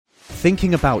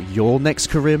Thinking about your next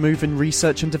career move in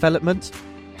research and development?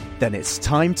 Then it's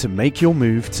time to make your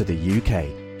move to the UK.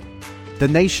 The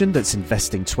nation that's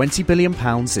investing £20 billion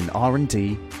in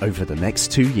R&D over the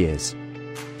next 2 years.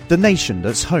 The nation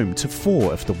that's home to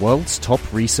 4 of the world's top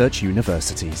research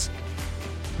universities.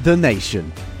 The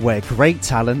nation where great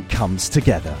talent comes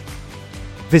together.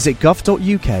 Visit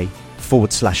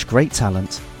gov.uk/great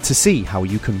talent to see how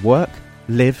you can work,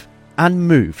 live and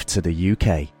move to the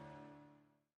UK.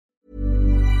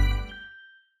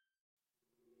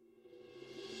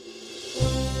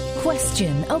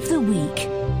 Question of the week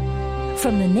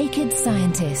from the Naked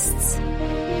Scientists.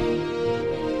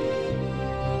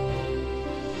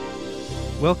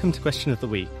 Welcome to Question of the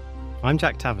Week. I'm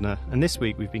Jack Taverner, and this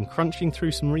week we've been crunching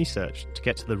through some research to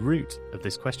get to the root of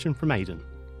this question from Aidan.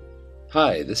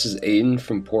 Hi, this is Aidan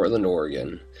from Portland,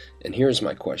 Oregon, and here's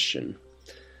my question.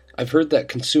 I've heard that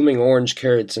consuming orange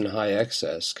carrots in high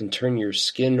excess can turn your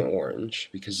skin orange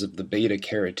because of the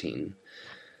beta-carotene.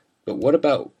 But what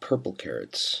about purple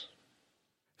carrots?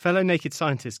 Fellow Naked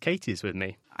Scientist Katie is with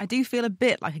me. I do feel a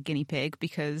bit like a guinea pig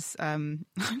because I've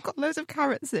got loads of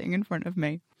carrots sitting in front of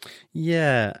me.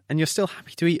 Yeah, and you're still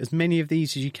happy to eat as many of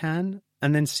these as you can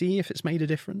and then see if it's made a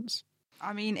difference?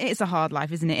 I mean, it's a hard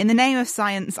life, isn't it? In the name of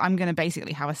science, I'm going to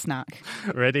basically have a snack.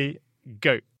 Ready?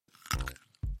 Go.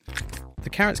 The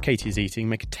carrots Katie is eating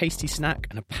make a tasty snack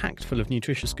and are packed full of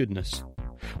nutritious goodness.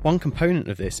 One component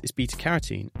of this is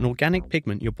beta-carotene, an organic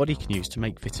pigment your body can use to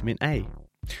make vitamin A,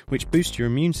 which boosts your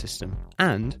immune system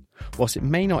and, whilst it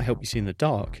may not help you see in the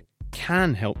dark,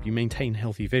 can help you maintain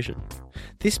healthy vision.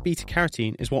 This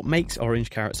beta-carotene is what makes orange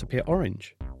carrots appear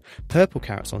orange. Purple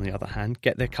carrots, on the other hand,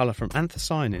 get their colour from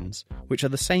anthocyanins, which are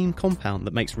the same compound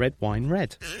that makes red wine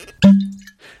red.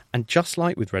 And just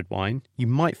like with red wine, you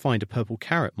might find a purple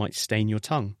carrot might stain your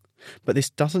tongue. But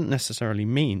this doesn't necessarily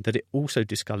mean that it also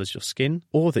discolours your skin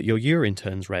or that your urine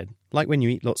turns red, like when you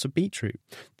eat lots of beetroot.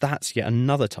 That's yet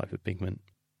another type of pigment.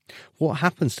 What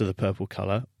happens to the purple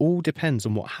colour all depends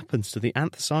on what happens to the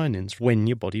anthocyanins when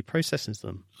your body processes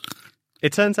them.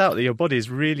 It turns out that your body is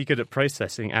really good at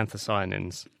processing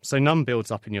anthocyanins, so none builds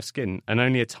up in your skin and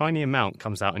only a tiny amount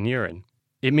comes out in urine.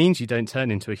 It means you don't turn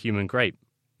into a human grape,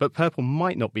 but purple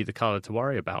might not be the colour to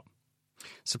worry about.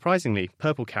 Surprisingly,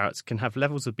 purple carrots can have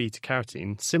levels of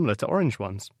beta-carotene similar to orange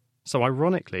ones, so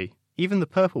ironically, even the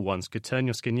purple ones could turn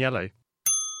your skin yellow.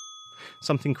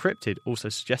 Something Cryptid also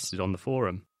suggested on the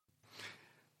forum.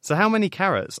 So how many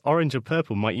carrots, orange or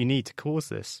purple, might you need to cause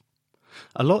this?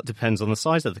 A lot depends on the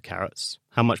size of the carrots,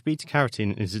 how much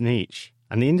beta-carotene is in each,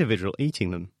 and the individual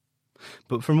eating them.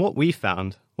 But from what we've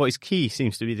found, what is key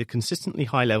seems to be the consistently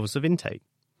high levels of intake.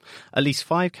 At least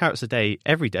 5 carrots a day,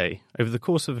 every day, over the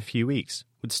course of a few weeks,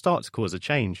 would start to cause a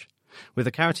change, with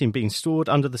the carotene being stored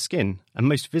under the skin and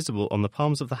most visible on the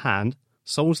palms of the hand,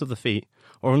 soles of the feet,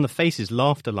 or on the face's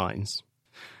laughter lines.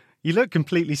 You look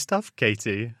completely stuffed,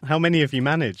 Katie. How many have you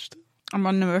managed? I'm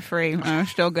on number 3 and I'm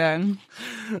still going.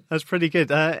 That's pretty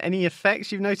good. Any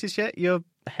effects you've noticed yet? Your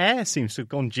hair seems to have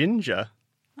gone ginger.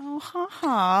 Oh,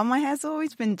 haha. My hair's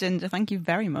always been ginger. Thank you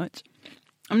very much.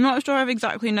 I'm not sure I've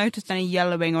exactly noticed any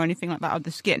yellowing or anything like that of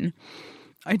the skin.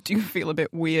 I do feel a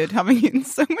bit weird having eaten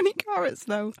so many carrots,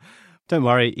 though. Don't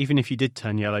worry, even if you did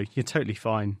turn yellow, you're totally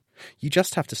fine. You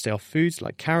just have to stay off foods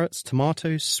like carrots,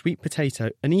 tomatoes, sweet potato,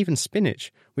 and even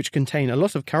spinach, which contain a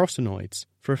lot of carotenoids,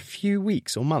 for a few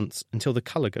weeks or months until the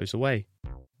colour goes away.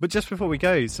 But just before we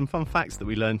go, some fun facts that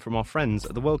we learned from our friends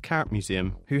at the World Carrot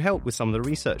Museum, who helped with some of the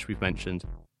research we've mentioned.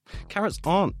 Carrots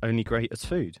aren't only great as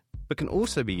food, but can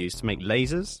also be used to make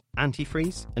lasers,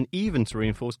 antifreeze, and even to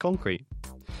reinforce concrete.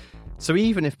 So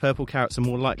even if purple carrots are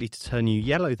more likely to turn you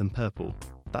yellow than purple,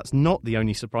 that's not the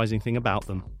only surprising thing about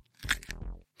them.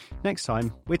 Next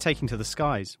time, we're taking to the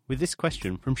skies with this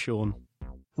question from Sean.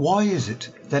 Why is it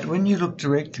that when you look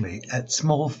directly at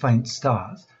small faint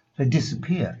stars, they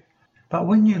disappear, but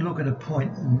when you look at a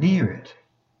point near it,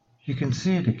 you can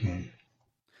see it again?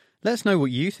 Let us know what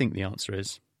you think the answer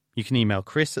is. You can email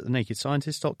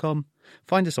chris@thenakedscientist.com,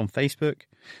 find us on Facebook,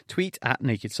 tweet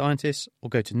 @nakedscientists, or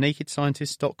go to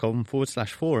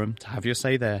nakedscientists.com/forum to have your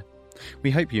say there.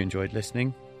 We hope you enjoyed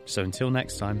listening, so until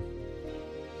next time.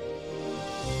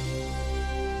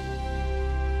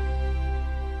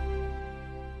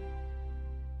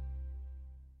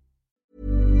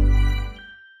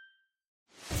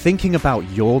 Thinking about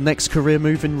your next career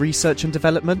move in research and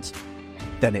development?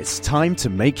 Then it's time to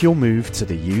make your move to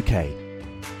the UK.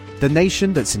 The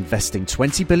nation that's investing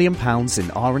 £20 billion in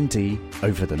R&D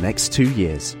over the next 2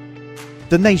 years.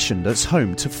 The nation that's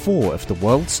home to 4 of the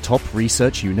world's top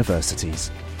research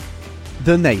universities.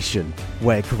 The nation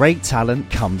where great talent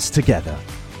comes together.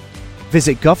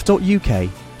 Visit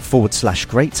gov.uk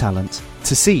uk/great talent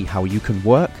to see how you can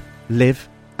work, live,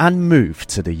 and move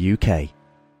to the UK.